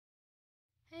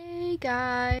Hey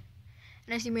guys!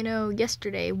 And as you may know,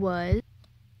 yesterday was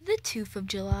the 2nd of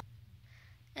July.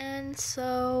 And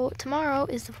so tomorrow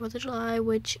is the 4th of July,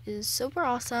 which is super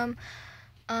awesome.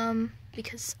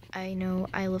 Because I know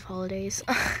I love holidays.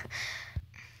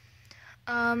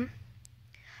 I'll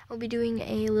be doing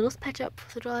a little patch up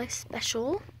 4th of July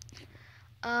special.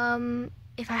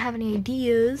 If I have any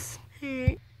ideas.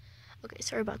 Okay,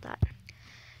 sorry about that.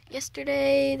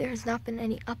 Yesterday there has not been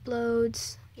any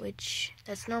uploads, which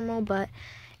that's normal, but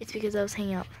it's because I was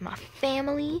hanging out with my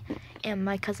family and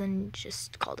my cousin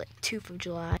just called it 2nd of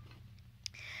July.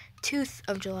 2th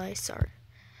of July, sorry.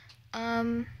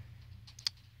 What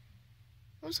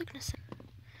was I gonna say?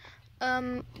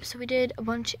 So we did a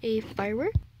bunch of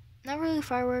fireworks. Not really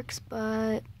fireworks,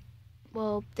 but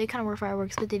well, they kind of were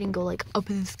fireworks, but they didn't go like up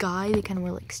in the sky. They kind of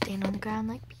were like stand on the ground,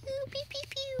 like pew pew pew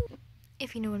pew.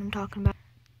 If you know what I'm talking about.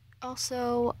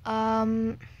 Also,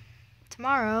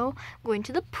 tomorrow I'm going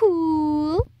to the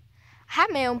pool. I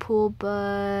have my own pool,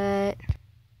 but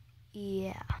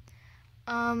yeah.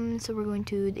 So we're going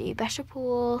to the Basha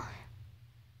pool,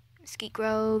 Mesquite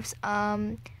Groves.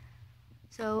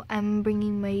 So I'm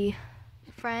bringing my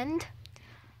friend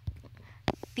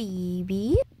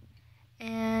Phoebe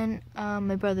and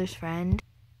my brother's friend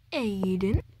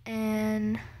Aiden,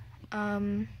 and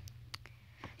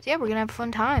so yeah, we're gonna have a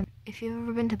fun time. If you've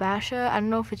ever been to Basha, I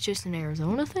don't know if it's just an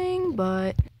Arizona thing,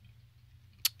 but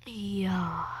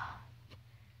yeah.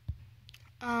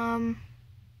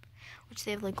 Which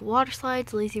they have like water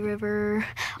slides, lazy river,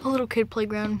 a little kid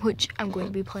playground, which I'm going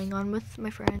to be playing on with my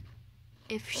friend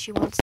if she wants.